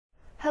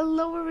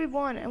Hello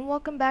everyone and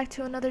welcome back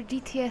to another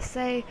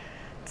DTSA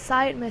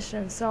side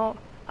mission. So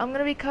I'm going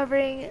to be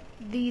covering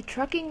the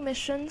trucking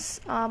missions.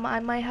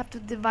 I might have to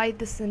divide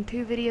this in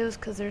two videos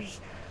because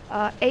there's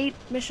 8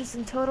 missions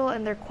in total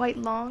and they're quite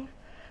long.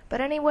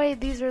 But anyway,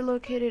 these are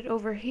located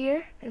over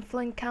here in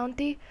Flint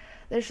County.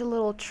 There's a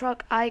little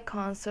truck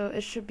icon, so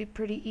it should be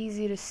pretty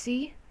easy to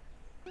see.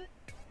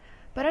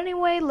 But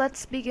anyway,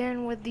 let's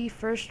begin with the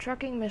first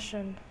trucking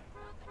mission.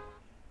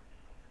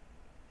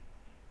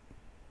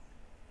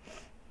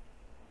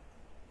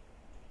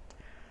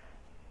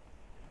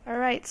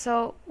 Alright,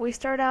 so we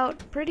start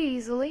out pretty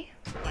easily,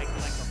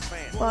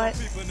 but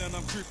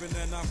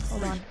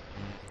hold on.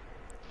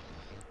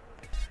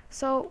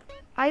 So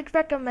I'd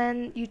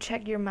recommend you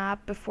check your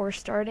map before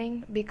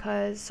starting,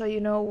 because so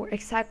you know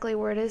exactly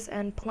where it is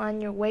and plan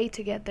your way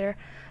to get there.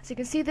 As you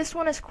can see, this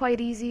one is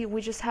quite easy.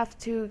 We just have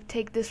to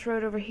take this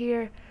road over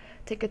here,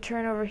 take a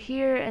turn over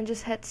here, and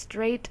just head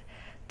straight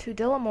to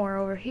Dillamore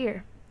over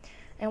here.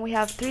 And we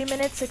have 3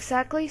 minutes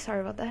exactly,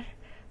 sorry about that,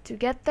 to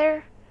get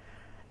there.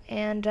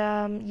 And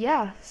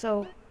yeah,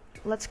 so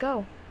let's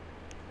go.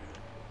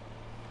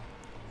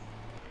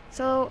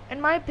 So in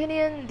my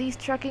opinion, these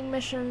trucking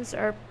missions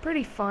are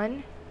pretty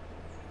fun.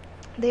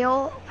 They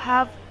all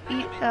have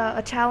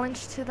a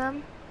challenge to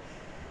them.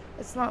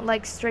 It's not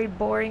like straight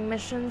boring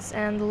missions,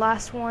 and the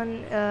last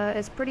one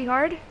is pretty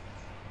hard.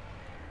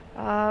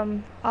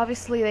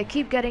 Obviously they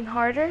keep getting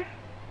harder,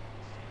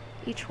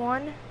 each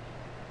one.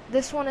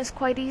 This one is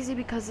quite easy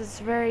because it's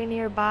very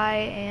nearby,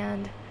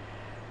 and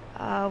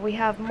we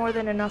have more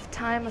than enough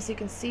time, as you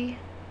can see.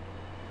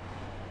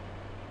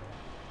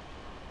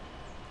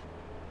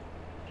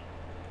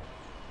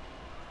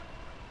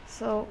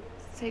 So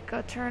take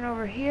a turn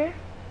over here,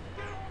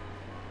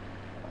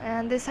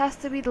 and this has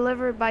to be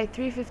delivered by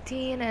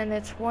 3:15 and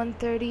it's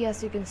 1:30,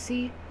 as you can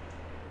see.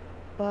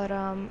 But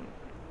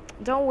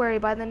don't worry,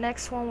 by the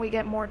next one we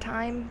get more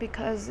time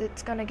because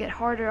it's gonna get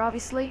harder,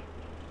 obviously.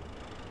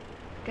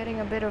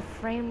 Getting a bit of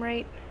frame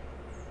rate.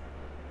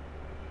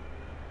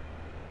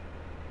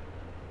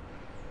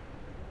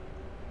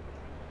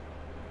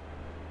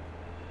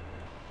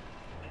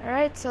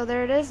 Alright, so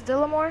there it is,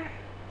 Dillamore.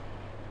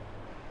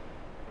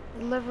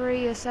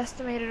 Delivery is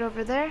estimated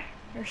over there.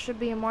 There should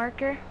be a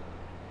marker.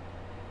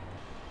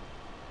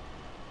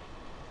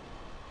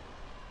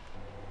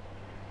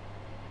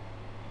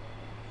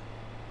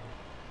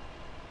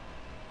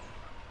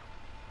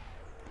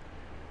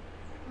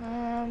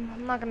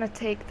 I'm not gonna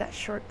take that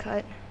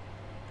shortcut.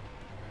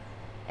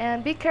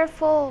 And be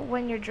careful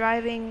when you're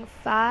driving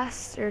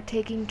fast or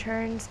taking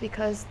turns,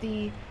 because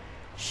the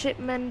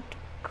shipment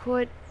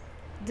could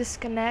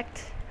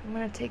disconnect. I'm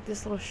gonna take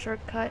this little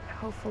shortcut.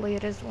 Hopefully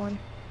it is one.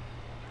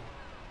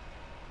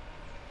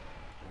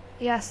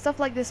 Yeah, stuff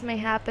like this may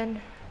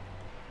happen.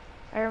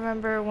 I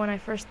remember when I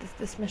first did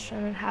this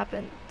mission, it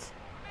happened.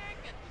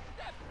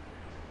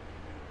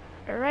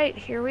 Alright,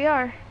 here we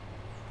are.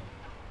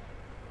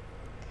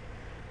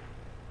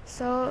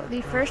 So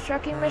the first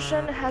trucking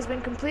mission has been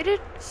completed,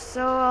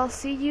 so I'll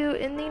see you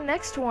in the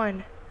next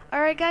one.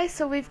 Alright guys,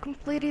 so we've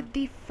completed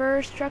the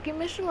first trucking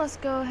mission. Let's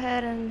go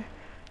ahead and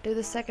do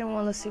the second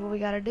one. Let's see what we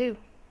gotta do.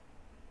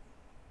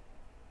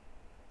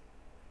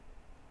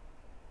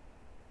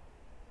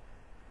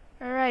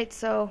 Alright,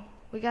 so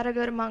we gotta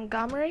go to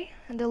Montgomery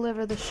and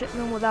deliver the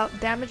shipment without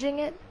damaging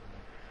it.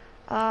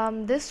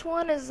 This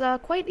one is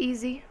quite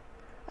easy.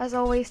 As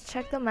always,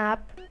 check the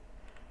map.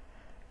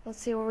 Let's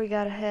see where we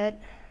gotta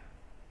head.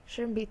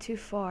 Shouldn't be too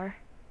far.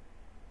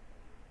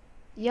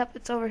 Yep,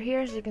 it's over here,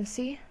 as you can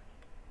see.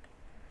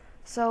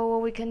 So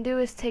what we can do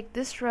is take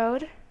this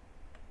road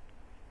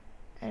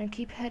and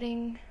keep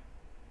heading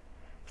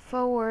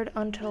forward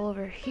until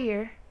over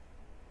here,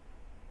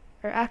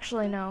 or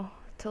actually no,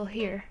 till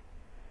here,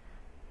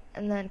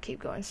 and then keep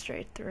going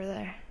straight through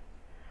there.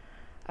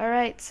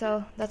 Alright,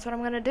 so that's what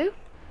I'm gonna do.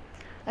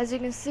 As you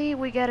can see,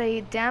 we get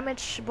a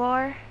damage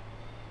bar.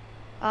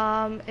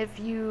 If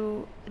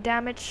you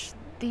damage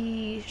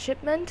the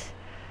shipment,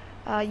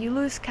 you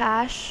lose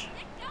cash,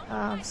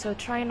 so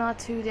try not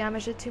to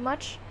damage it too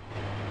much.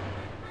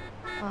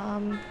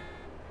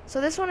 So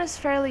this one is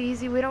fairly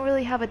easy. We don't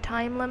really have a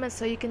time limit,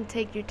 so you can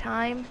take your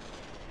time,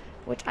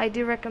 which I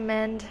do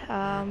recommend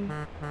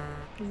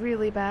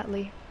really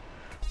badly.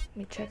 Let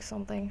me check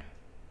something.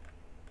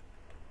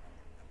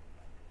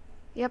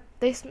 Yep,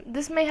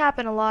 this may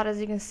happen a lot. As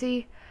you can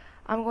see,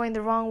 I'm going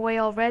the wrong way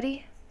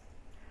already,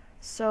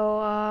 so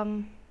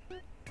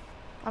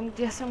I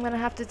guess I'm gonna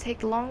have to take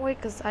the long way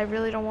because I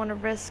really don't want to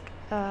risk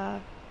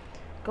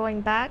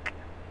going back,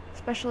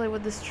 especially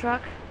with this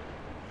truck.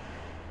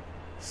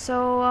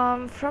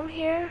 So from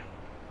here,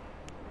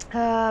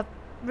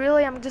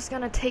 really I'm just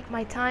gonna take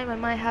my time. I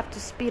might have to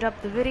speed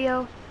up the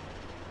video,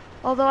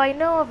 although I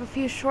know of a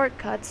few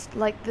shortcuts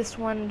like this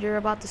one you're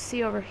about to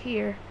see over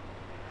here.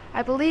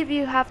 I believe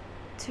you have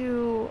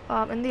to,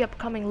 in the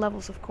upcoming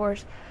levels of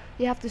course,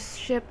 you have to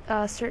ship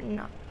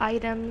certain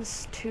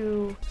items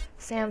to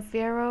San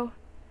Fierro.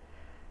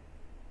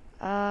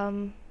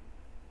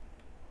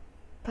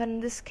 But in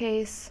this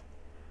case,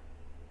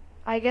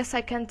 I guess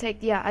I can take,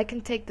 yeah, I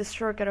can take this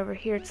shortcut over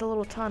here. It's a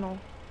little tunnel.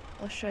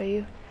 I'll show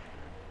you.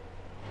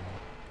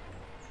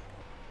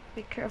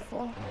 Be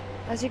careful.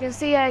 As you can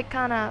see, I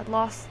kind of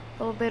lost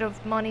a little bit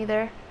of money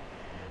there.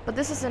 But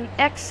this is an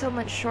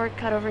excellent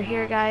shortcut over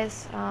here,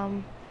 guys.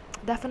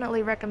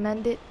 Definitely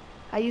recommend it.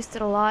 I used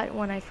it a lot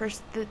when I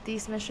first did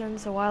these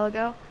missions a while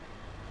ago.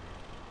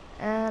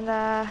 And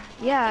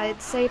yeah,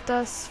 it saved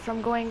us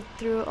from going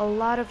through a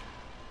lot of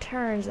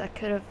turns that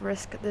could have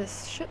risked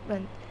this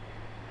shipment.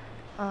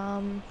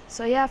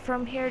 So yeah,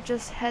 from here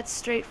just head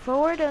straight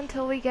forward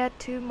until we get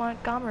to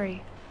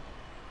Montgomery.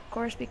 Of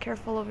course, be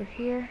careful over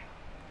here.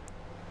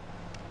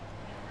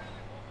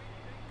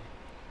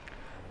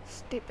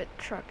 Stupid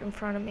truck in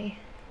front of me.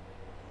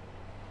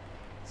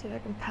 See if I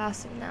can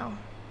pass him now.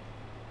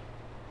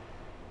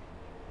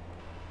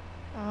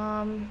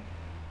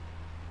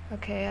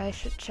 Okay, I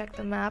should check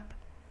the map.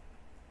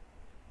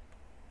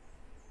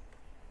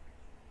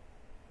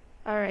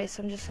 Alright,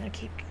 so I'm just gonna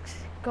keep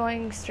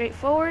going straight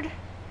forward.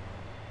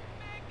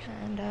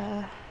 And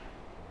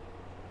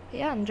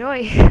yeah,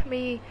 enjoy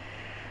me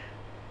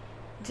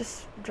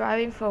just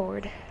driving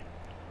forward.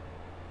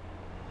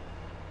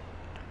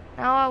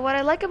 Now, what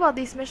I like about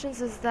these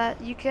missions is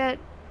that you get,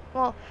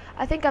 well,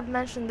 I think I've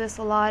mentioned this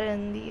a lot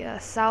in the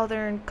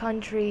southern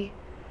country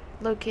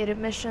located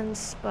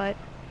missions, but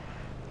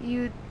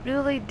you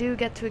really do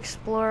get to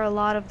explore a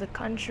lot of the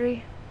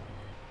country.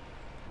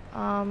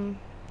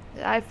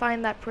 I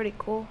find that pretty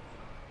cool.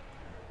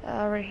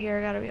 Right here,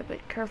 I gotta be a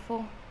bit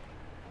careful.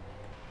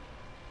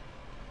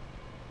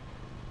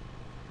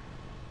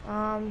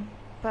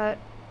 But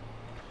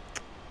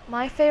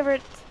my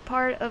favorite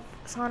part of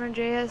San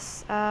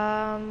Andreas,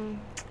 I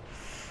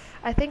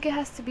think it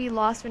has to be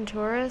Las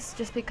Venturas,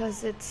 just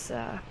because it's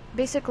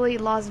basically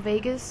Las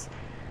Vegas.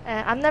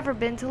 I've never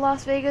been to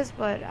Las Vegas,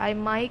 but I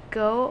might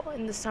go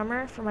in the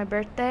summer for my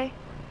birthday,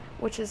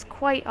 which is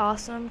quite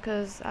awesome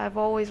because I've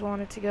always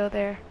wanted to go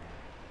there,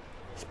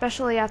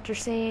 especially after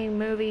seeing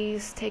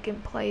movies taking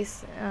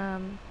place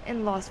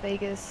in Las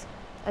Vegas.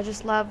 I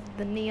just love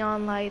the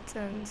neon lights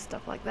and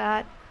stuff like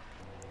that.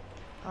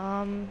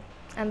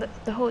 And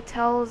the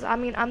hotels, I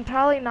mean, I'm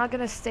probably not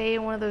gonna stay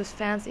in one of those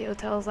fancy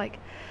hotels like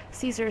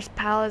Caesar's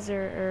Palace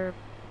or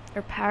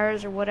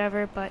Paris or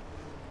whatever, but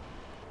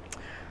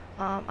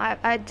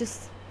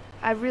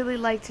I really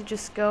like to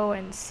just go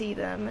and see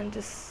them and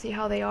just see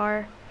how they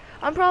are.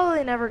 I'm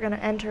probably never gonna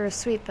enter a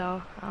suite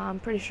though. I'm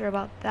pretty sure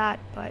about that,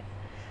 but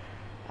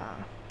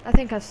I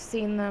think I've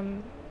seen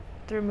them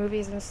through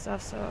movies and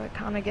stuff, so I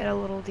kind of get a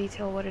little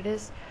detail what it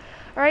is.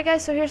 Alright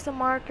guys, so here's the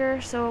marker.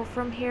 So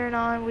from here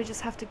on we just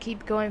have to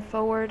keep going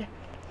forward,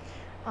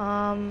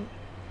 and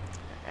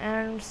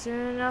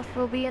soon enough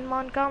we'll be in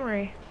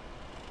Montgomery.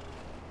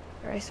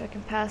 Alright, so I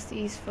can pass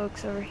these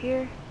folks over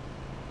here.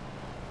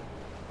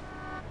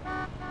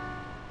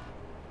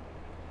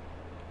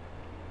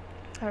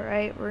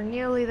 Alright, we're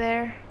nearly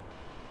there.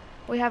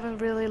 We haven't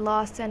really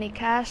lost any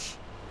cash,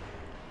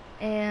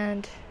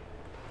 and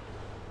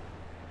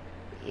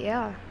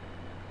yeah.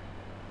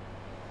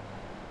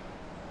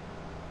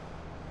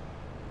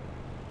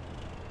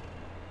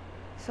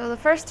 So the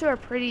first two are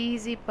pretty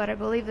easy, but I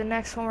believe the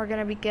next one we're going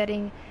to be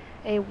getting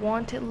a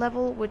wanted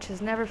level, which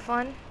is never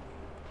fun.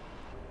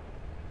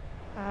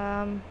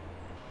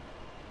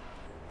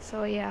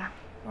 So yeah,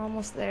 we're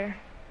almost there.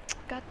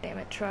 God damn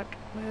it, truck,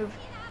 move.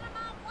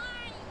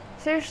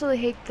 Seriously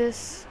hate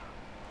this.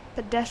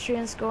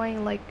 Pedestrians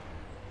going like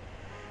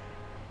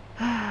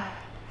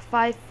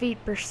 5 feet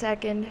per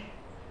second.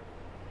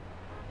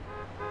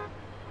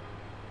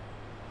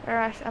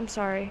 Or I'm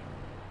sorry.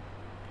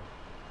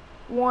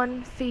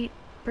 1 feet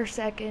per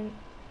second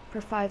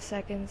for 5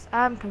 seconds.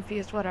 I'm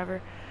confused,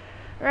 whatever.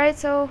 Alright,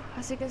 so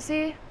as you can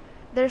see,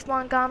 there's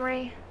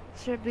Montgomery.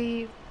 Should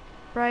be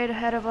right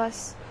ahead of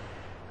us.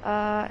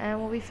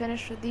 And we'll be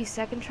finished with the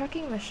second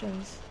trucking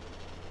missions.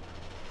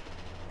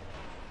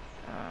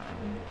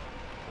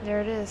 There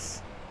it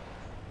is.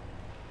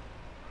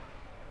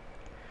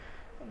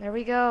 And there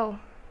we go.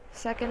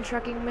 Second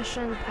trucking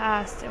mission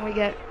passed, and we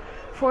get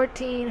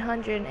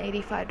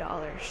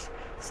 $1,485.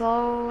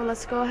 So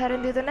let's go ahead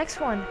and do the next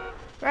one.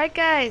 Right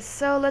guys,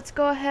 so let's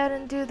go ahead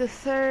and do the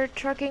third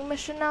trucking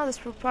mission now.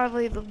 This will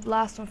probably be the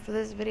last one for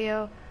this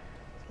video.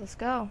 So let's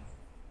go.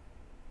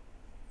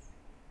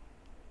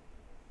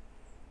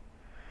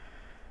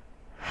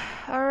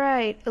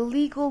 Alright,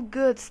 illegal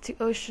goods to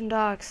ocean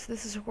docks.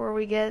 This is where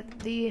we get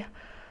the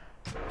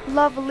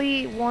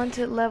lovely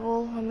wanted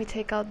level. Let me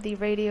take out the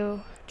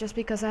radio just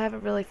because I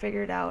haven't really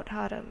figured out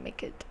how to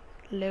make it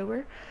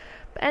lower.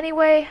 But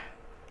anyway,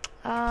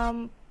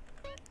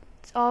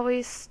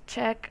 always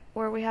check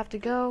where we have to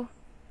go.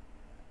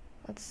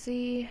 Let's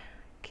see.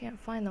 Can't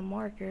find the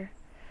marker.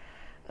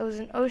 It was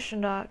in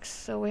ocean docks,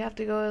 so we have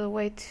to go the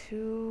way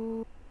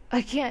to...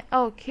 I can't...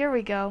 Oh, here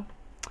we go.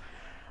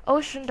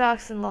 Ocean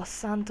docks in Los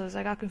Santos.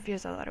 I got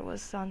confused. I thought it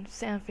was on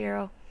San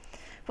Fierro.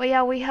 But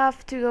yeah, we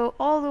have to go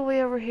all the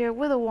way over here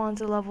with a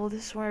wanted level.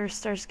 This is where it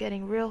starts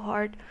getting real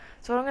hard.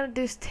 So what I'm going to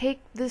do is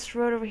take this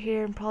road over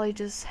here and probably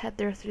just head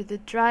there through the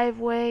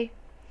driveway.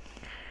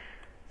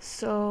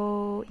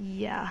 So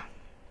yeah,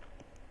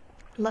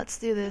 let's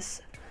do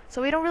this.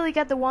 So we don't really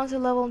get the wanted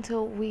level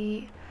until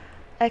we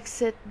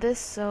exit this,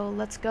 so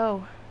let's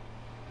go.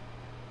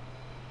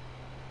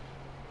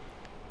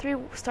 3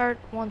 start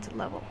wanted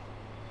level.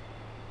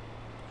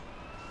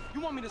 You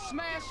want me to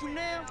smash you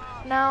now?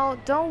 Now,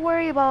 don't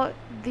worry about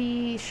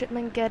the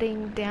shipment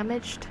getting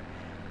damaged.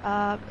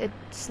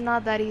 It's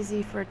not that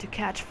easy for it to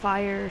catch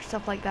fire or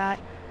stuff like that,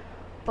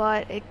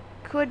 but it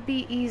could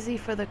be easy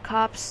for the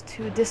cops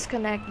to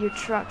disconnect your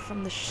truck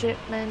from the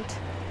shipment,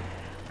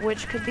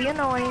 which could be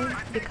annoying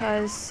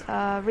because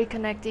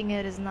reconnecting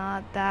it is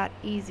not that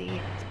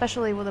easy,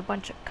 especially with a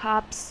bunch of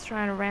cops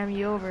trying to ram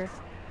you over.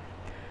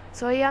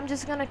 So yeah, I'm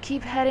just gonna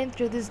keep heading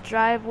through this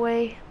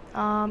driveway.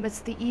 It's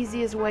the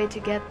easiest way to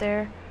get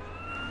there.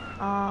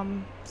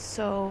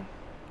 So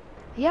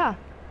yeah.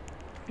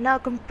 Now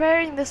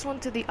comparing this one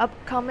to the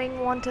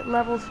upcoming wanted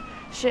level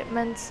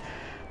shipments,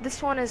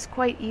 this one is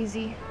quite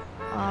easy.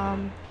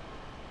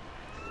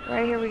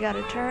 Right here we got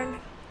a turn.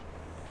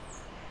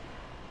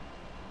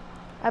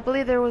 I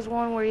believe there was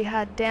one where you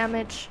had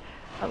damage,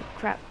 oh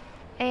crap,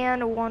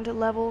 and a wanted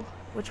level,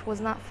 which was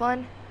not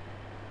fun.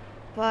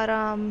 But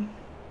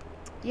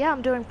yeah,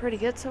 I'm doing pretty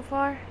good so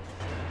far.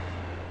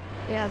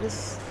 Yeah,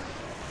 this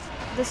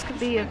could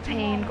be a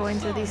pain going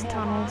through these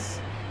tunnels.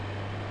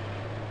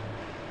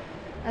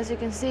 As you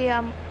can see,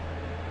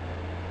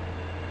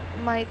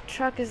 my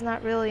truck is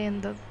not really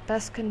in the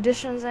best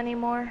conditions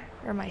anymore,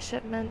 or my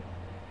shipment,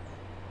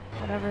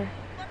 whatever.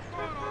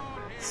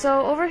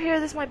 So over here,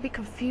 this might be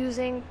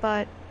confusing,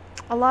 but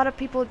a lot of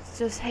people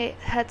just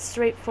head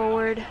straight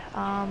forward.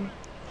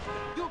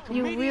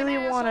 You really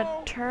want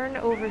to turn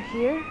over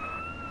here.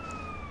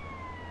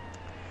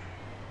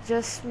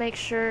 Just make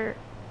sure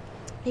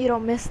you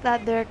don't miss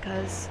that there,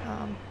 because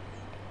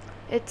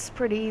it's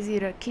pretty easy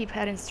to keep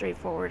heading straight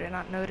forward and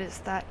not notice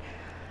that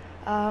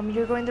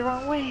you're going the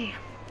wrong way.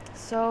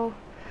 So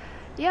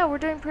yeah, we're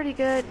doing pretty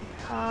good.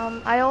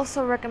 I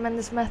also recommend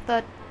this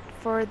method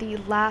for the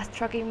last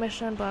trucking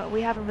mission, but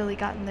we haven't really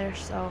gotten there,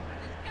 so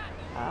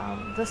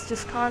let's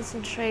just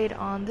concentrate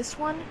on this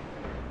one.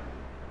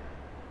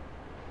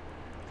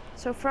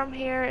 So from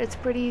here, it's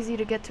pretty easy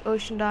to get to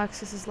Ocean Docks.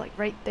 This is like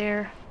right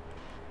there.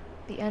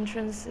 The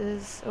entrance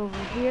is over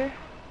here.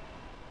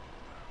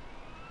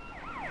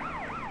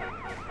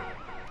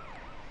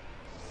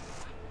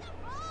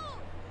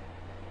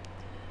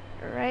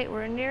 Alright,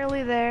 we're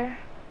nearly there.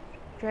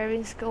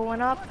 Driving skill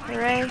went up,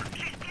 hooray.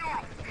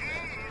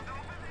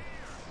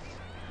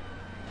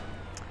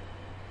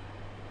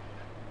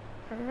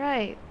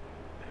 Alright.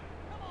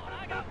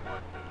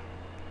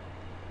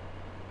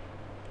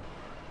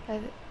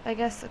 I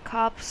guess the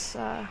cops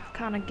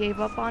kind of gave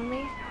up on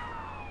me.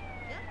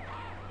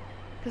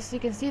 Because you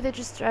can see they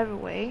just drive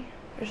away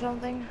or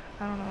something.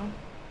 I don't know.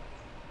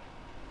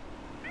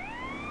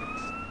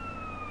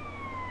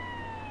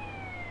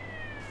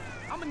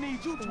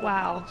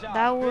 Wow,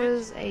 that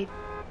was a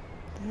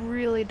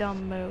really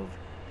dumb move.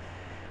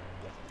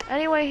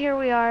 Anyway, here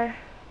we are.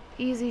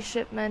 Easy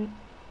shipment.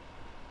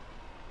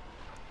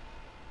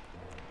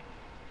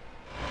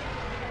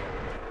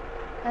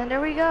 And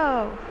there we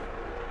go.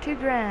 2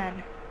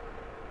 grand.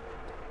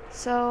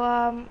 So,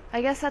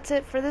 I guess that's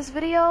it for this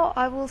video.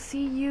 I will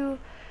see you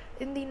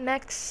in the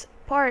next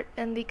part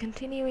and the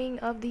continuing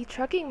of the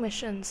trucking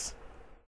missions.